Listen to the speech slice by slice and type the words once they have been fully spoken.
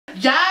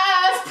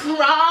Yes,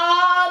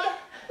 prom!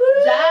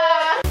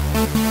 Yes!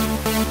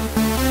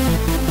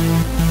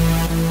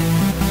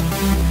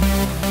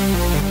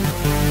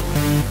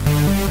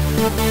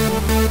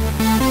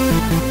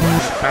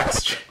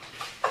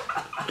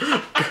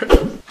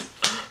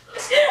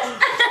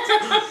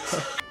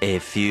 A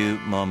few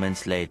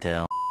moments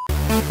later.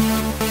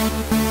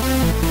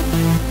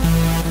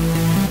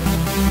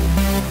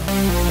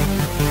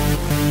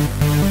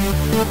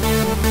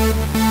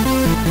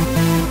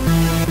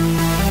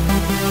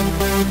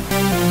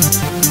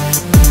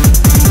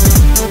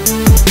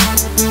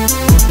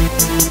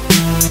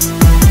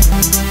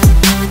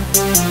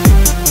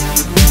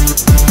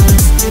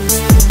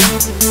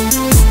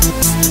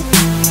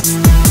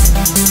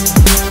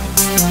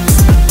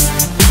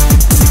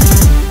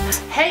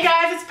 Hey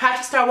guys, it's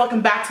PatrickStarrr.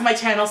 Welcome back to my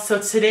channel. So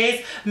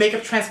today's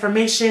makeup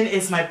transformation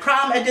is my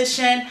prom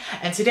edition,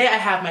 and today I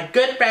have my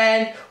good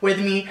friend with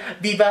me,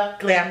 Viva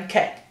Glam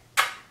K.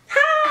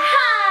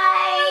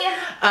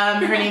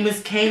 Her name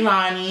is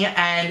Kaylani,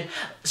 and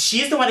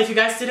she's the one, if you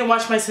guys didn't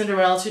watch my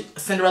Cinderella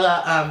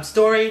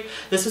story,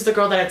 this was the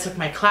girl that I took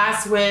my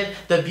class with,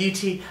 the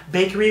Beauty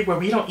Bakery, where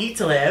we don't eat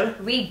to live.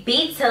 We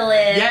beat to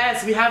live.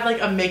 Yes, we have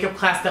like a makeup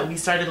class that we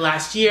started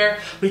last year.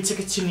 We took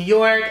it to New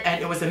York,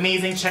 and it was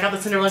amazing. Check out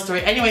the Cinderella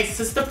story. Anyways, this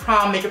is the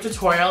prom makeup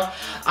tutorial.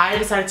 I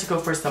decided to go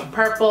for some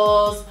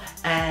purples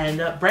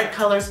and bright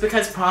colors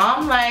because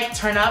prom, like,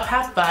 turn up,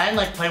 have fun,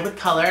 like, play with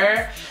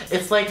color.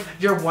 It's like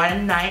your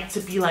one night to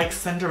be like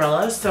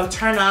Cinderella, so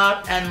turn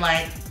up and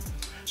like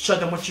show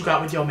them what you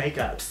got with your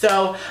makeup.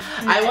 So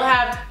I will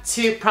have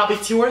probably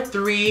two or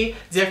three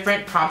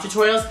different prom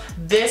tutorials.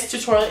 This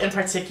tutorial in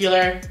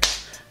particular,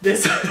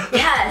 this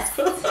Yes,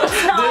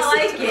 I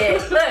like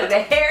it. Look,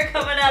 the hair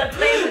coming out of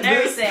place and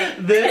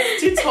everything.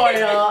 This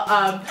tutorial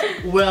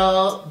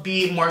will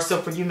be more so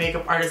for you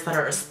makeup artists that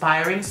are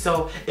aspiring.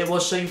 So it will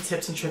show you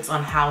tips and tricks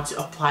on how to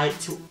apply it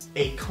to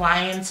a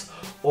client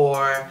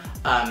or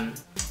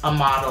a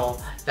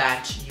model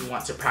that you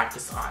want to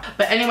practice on.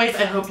 But anyways,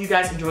 I hope you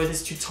guys enjoy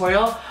this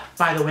tutorial.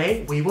 By the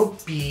way, we will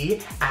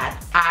be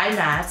at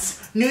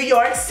IMATS, New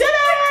York City!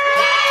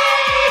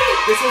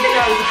 This will be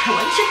our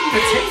one chicken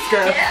for tips,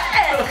 girl.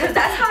 Yeah, because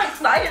that's how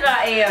excited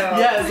I am.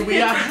 Yes, we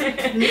are.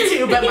 Me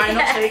too, but mine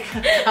will shake.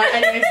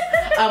 Anyways,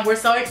 we're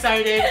so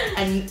excited,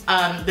 and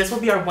this will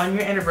be our 1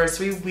 year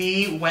anniversary.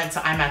 We went to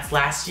IMATS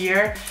last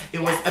year.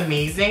 It was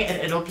amazing, and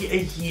it'll be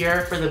a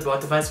year for the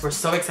both of us. We're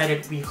so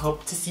excited. We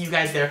hope to see you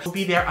guys there. We'll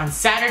be there on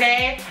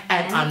Saturday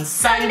and on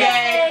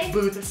Sunday,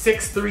 booth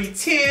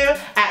 632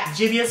 at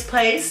Givia's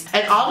Place.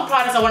 And all the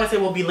products I want to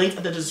say will be linked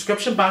in the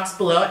description box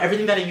below.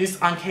 Everything that I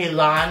used on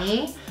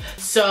Kaylani.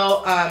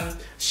 So,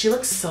 she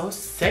looks so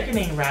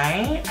sickening,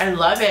 right? I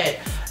love it.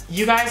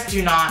 You guys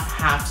do not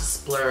have to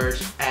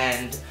splurge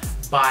and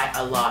buy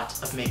a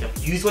lot of makeup.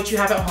 Use what you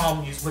have at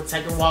home. Use what's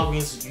at your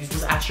Walgreens. Use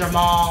what's at your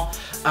mall.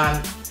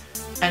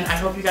 And I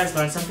hope you guys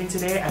learned something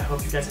today. I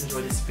hope you guys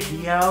enjoyed this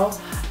video.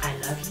 I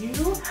love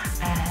you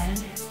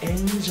and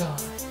enjoy.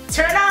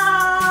 Turn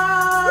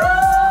on!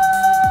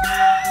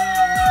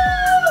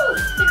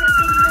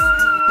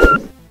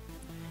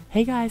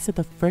 Hey guys, so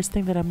the first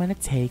thing that I'm going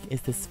to take is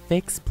this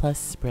Fix Plus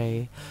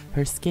spray.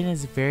 Her skin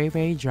is very,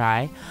 very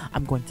dry.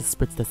 I'm going to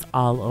spritz this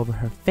all over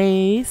her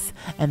face.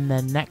 And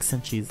then next,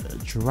 since she's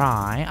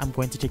dry, I'm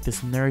going to take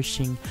this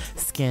Nourishing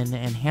Skin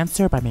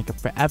Enhancer by Makeup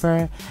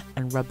Forever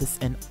and rub this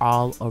in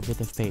all over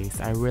the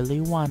face. I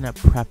really want to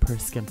prep her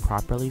skin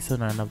properly so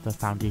none of the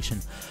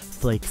foundation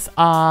flakes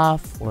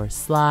off or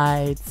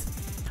slides.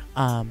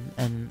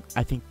 And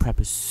I think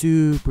prep is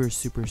super,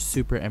 super,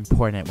 super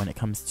important when it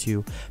comes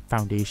to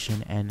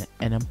foundation and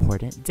an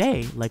important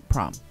day like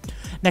prom.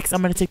 Next,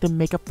 I'm going to take the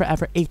Makeup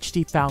Forever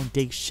HD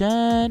foundation,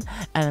 and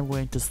I'm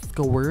going to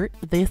squirt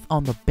this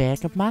on the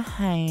back of my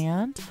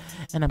hand,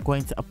 and I'm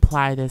going to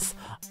apply this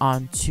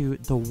onto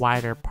the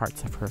wider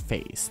parts of her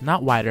face.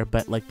 Not wider,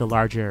 but like the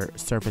larger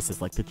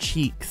surfaces, like the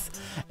cheeks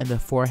and the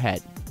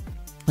forehead.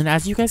 And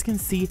as you guys can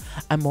see,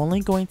 I'm only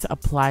going to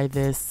apply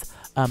this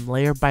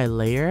layer by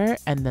layer,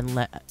 and then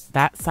let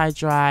that side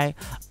dry,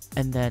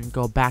 and then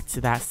go back to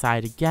that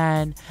side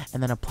again,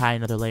 and then apply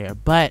another layer.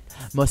 But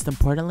most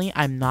importantly,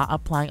 I'm not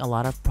applying a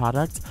lot of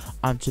product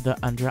onto the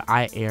under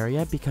eye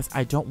area because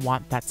I don't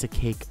want that to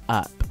cake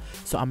up.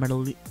 So I'm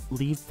going to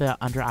leave the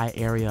under eye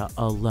area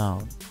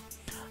alone.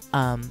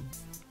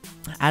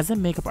 As a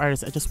makeup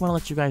artist, I just want to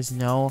let you guys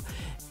know,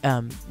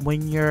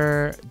 when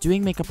you're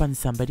doing makeup on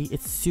somebody,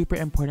 it's super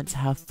important to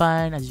have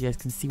fun. As you guys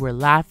can see, we're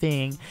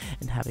laughing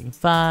and having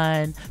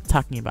fun,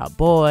 talking about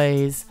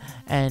boys,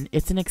 and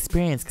it's an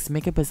experience because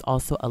makeup is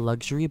also a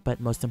luxury, but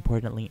most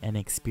importantly, an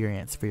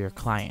experience for your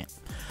client.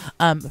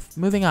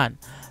 Moving on,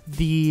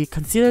 the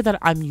concealer that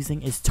I'm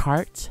using is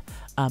Tarte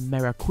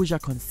Maracuja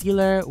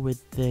concealer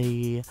with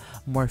the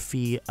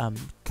Morphe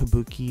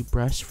Kabuki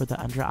brush for the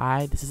under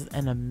eye. This is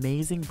an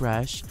amazing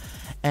brush,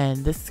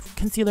 and this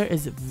concealer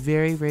is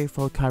very, very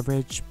full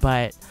coverage,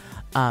 but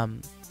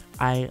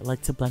I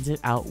like to blend it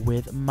out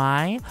with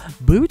my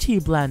Beauty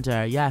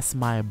blender. Yes,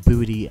 my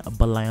Beauty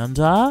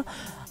blender.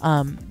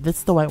 This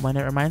is the white one.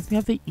 It reminds me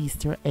of the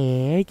Easter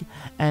egg,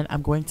 and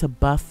I'm going to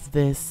buff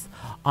this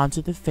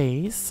onto the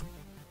face.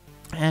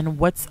 And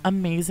what's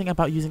amazing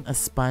about using a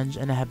sponge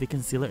and a heavy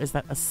concealer is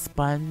that a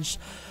sponge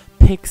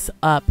picks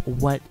up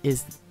what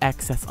is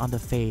excess on the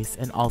face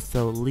and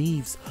also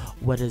leaves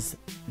what is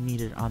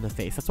needed on the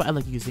face. That's why I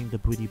like using the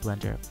Beauty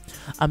blender.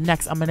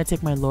 Next, I'm going to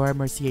take my Laura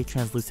Mercier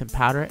translucent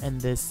powder and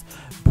this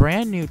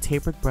brand new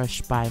tapered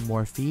brush by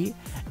Morphe,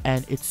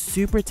 and it's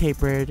super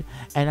tapered,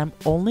 and I'm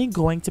only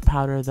going to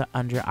powder the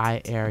under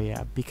eye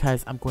area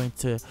because I'm going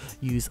to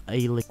use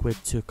a liquid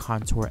to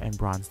contour and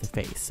bronze the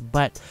face.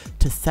 But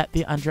to set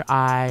the under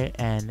eye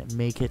and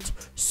make it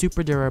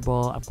super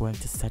durable, I'm going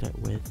to set it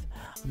with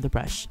the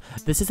brush.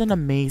 This is an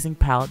amazing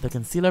palette, the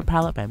concealer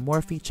palette by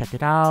Morphe. Check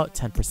it out,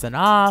 10%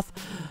 off.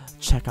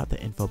 Check out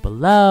the info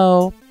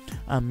below.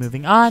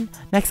 Moving on.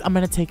 Next, I'm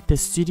going to take the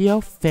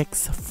Studio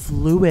Fix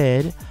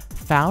Fluid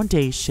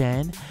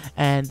foundation,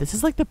 and this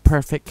is like the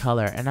perfect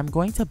color, and I'm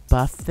going to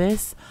buff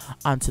this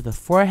onto the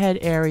forehead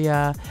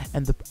area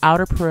and the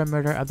outer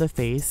perimeter of the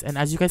face. And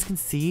as you guys can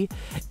see,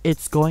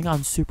 it's going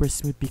on super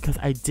smooth because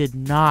I did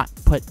not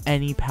put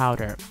any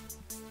powder.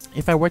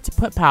 If I were to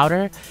put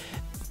powder,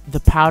 the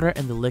powder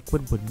and the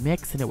liquid would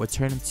mix and it would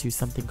turn into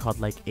something called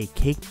like a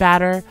cake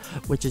batter,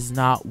 which is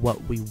not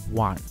what we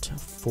want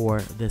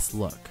for this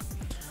look.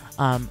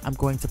 I'm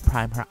going to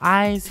prime her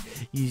eyes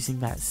using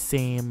that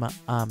same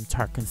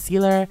Tarte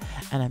concealer,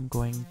 and I'm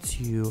going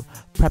to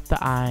prep the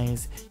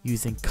eyes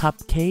using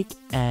Cupcake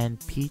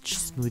and Peach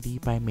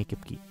Smoothie by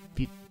Makeup Geek.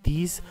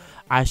 These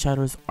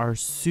eyeshadows are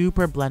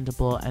super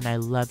blendable and I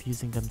love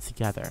using them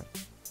together.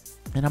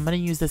 And I'm going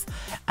to use this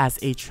as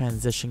a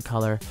transition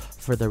color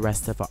for the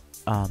rest of the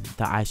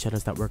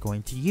eyeshadows that we're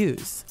going to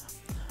use.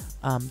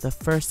 The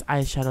first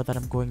eyeshadow that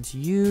I'm going to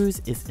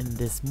use is in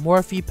this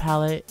Morphe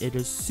palette. It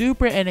is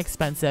super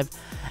inexpensive,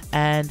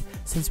 and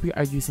since we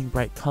are using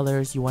bright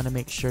colors, you want to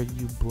make sure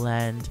you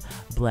blend.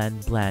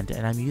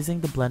 And I'm using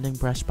the blending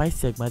brush by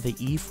Sigma, the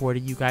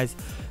E40. You guys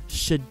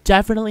should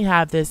definitely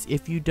have this.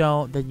 If you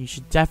don't, then you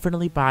should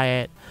definitely buy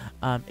it.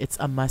 It's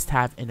a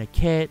must-have in a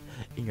kit,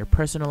 in your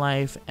personal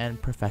life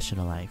and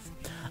professional life.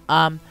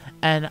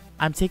 And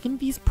I'm taking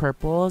these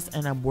purples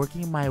and I'm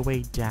working my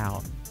way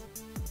down.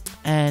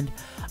 And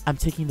I'm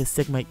taking the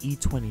Sigma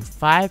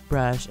E25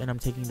 brush and I'm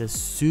taking the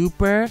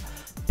super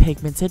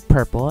pigmented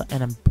purple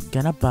and I'm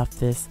gonna buff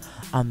this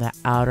on the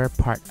outer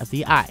part of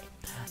the eye.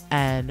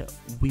 And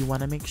we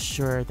want to make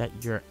sure that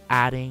you're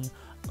adding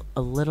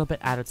a little bit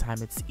at a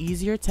time. It's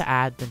easier to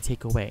add than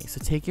take away, so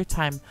take your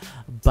time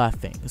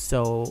buffing.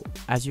 So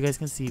as you guys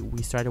can see,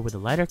 we started with the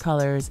lighter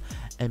colors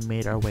and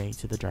made our way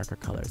to the darker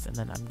colors, and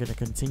then I'm going to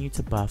continue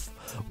to buff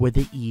with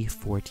the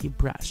E40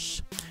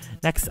 brush.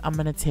 Next, I'm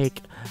going to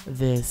take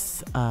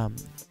this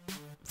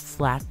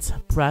flat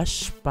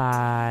brush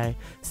by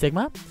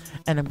Sigma,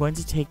 and I'm going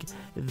to take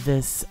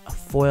this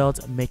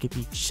foiled Makeup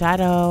Geek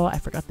shadow. I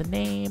forgot the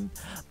name,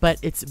 but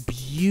it's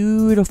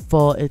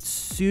beautiful. It's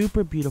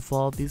super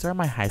beautiful. These are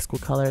my high school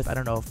colors. I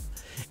don't know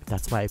if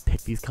that's why I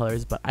picked these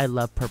colors, but I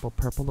love purple.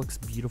 Purple looks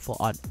beautiful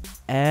on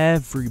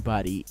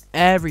everybody.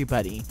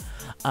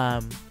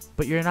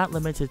 But you're not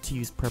limited to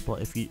use purple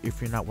if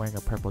you're not wearing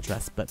a purple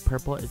dress, but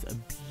purple is a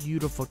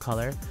beautiful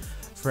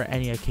for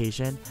any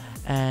occasion.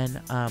 And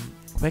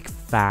quick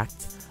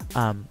fact,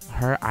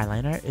 her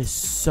eyeliner is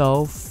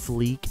so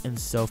sleek and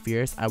so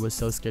fierce. I was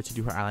so scared to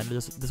do her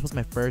eyeliner. This was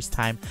my first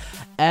time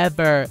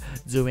ever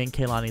doing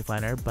Kehlani's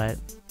liner, but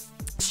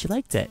she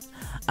liked it.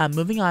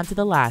 Moving on to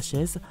the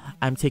lashes,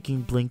 I'm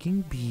taking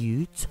Blinking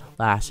Beaute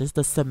lashes,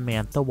 the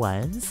Samantha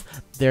ones.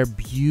 They're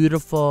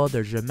beautiful,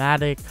 they're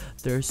dramatic,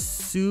 they're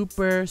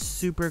super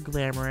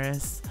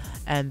glamorous,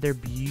 and they're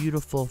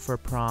beautiful for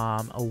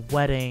prom, a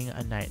wedding,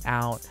 a night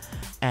out.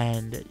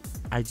 And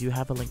I do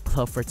have a link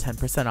below for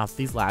 10% off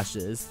these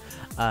lashes.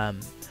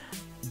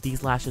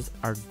 These lashes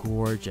are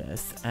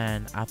gorgeous,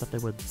 and I thought they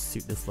would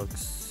suit this look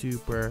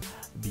super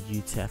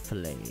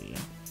beautifully.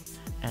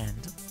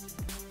 And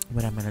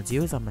what I'm going to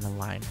do is I'm going to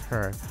line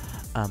her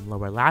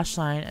lower lash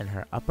line and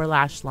her upper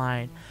lash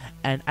line,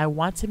 and I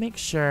want to make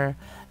sure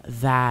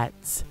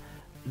that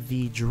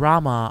the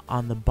drama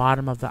on the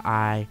bottom of the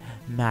eye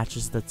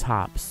matches the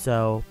top.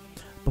 So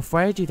before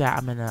I do that,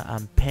 I'm going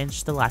to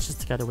pinch the lashes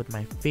together with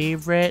my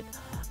favorite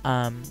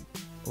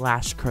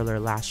lash curler,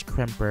 lash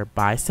crimper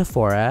by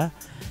Sephora.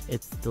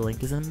 The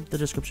link is in the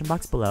description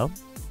box below.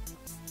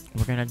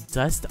 We're going to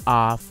dust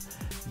off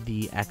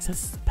the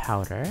excess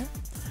powder,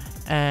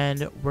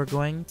 and we're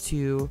going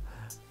to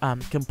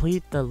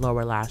complete the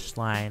lower lash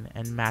line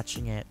and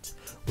matching it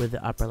with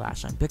the upper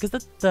lash line, because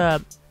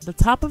the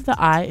top of the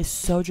eye is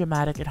so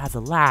dramatic. It has a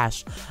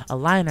lash, a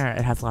liner,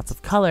 it has lots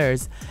of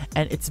colors,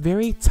 and it's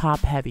very top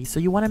heavy, so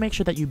you want to make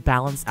sure that you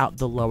balance out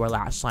the lower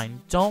lash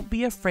line. Don't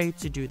be afraid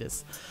to do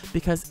this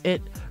because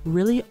it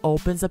really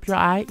opens up your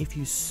eye if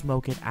you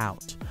smoke it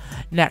out.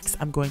 Next,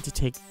 I'm going to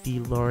take the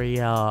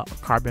L'Oreal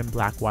Carbon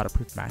Black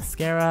Waterproof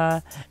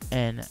Mascara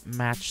and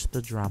match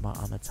the drama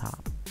on the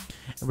top.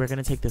 And we're going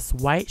to take this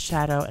white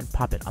shadow and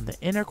pop it on the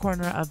inner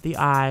corner of the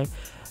eye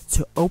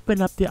to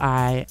open up the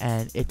eye,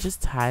 and it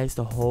just ties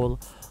the whole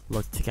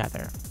look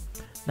together.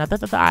 Now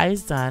that the eye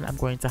is done, I'm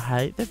going to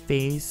highlight the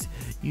face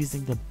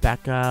using the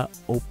Becca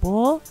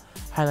Opal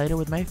highlighter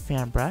with my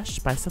fan brush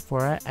by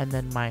Sephora, and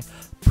then my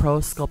Pro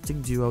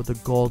Sculpting Duo, the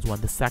gold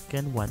one, the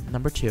second one,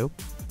 number 2.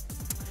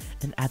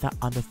 And add that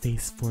on the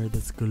face for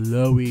this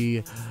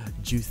glowy,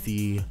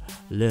 juicy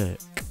look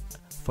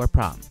for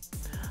prom.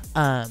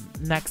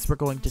 Next, we're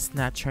going to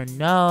snatch her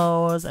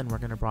nose, and we're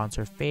going to bronze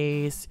her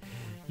face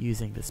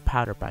using this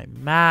powder by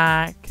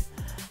MAC.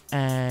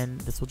 And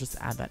this will just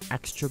add that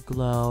extra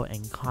glow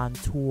and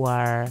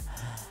contour.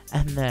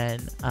 And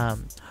then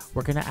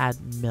we're going to add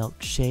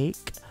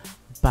Milkshake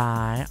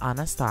by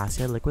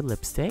Anastasia liquid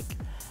lipstick.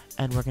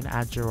 And we're going to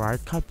add Gerard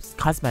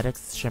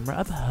Cosmetics Shimmer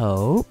of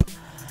Hope.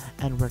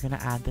 And we're going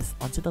to add this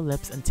onto the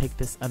lips and take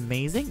this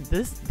amazing...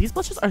 These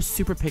blushes are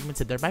super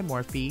pigmented. They're by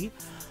Morphe.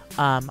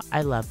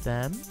 I love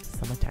them.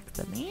 Someone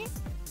texted me.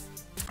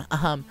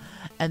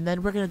 And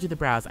then we're going to do the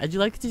brows. I do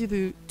like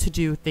to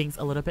do things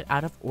a little bit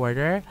out of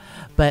order.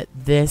 But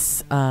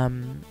this...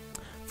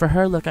 for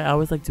her look, I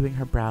always like doing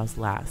her brows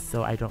last,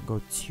 so I don't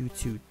go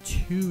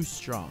too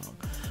strong.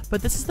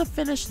 But this is the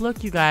finished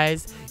look, you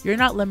guys. You're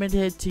not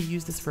limited to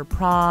use this for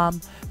prom,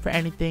 for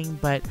anything,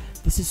 but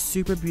this is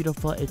super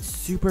beautiful. It's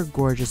super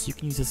gorgeous. You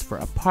can use this for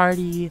a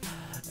party,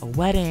 a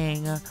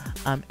wedding,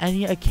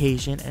 any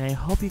occasion, and I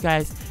hope you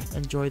guys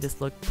enjoy this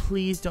look.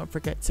 Please don't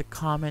forget to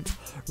comment,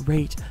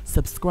 rate,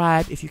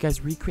 subscribe. If you guys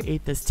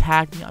recreate this,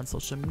 tag me on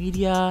social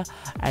media.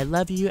 I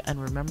love you,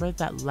 and remember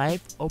that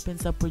life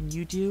opens up when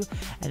you do,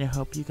 and I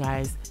hope you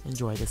guys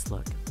enjoy this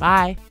look.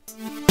 Bye!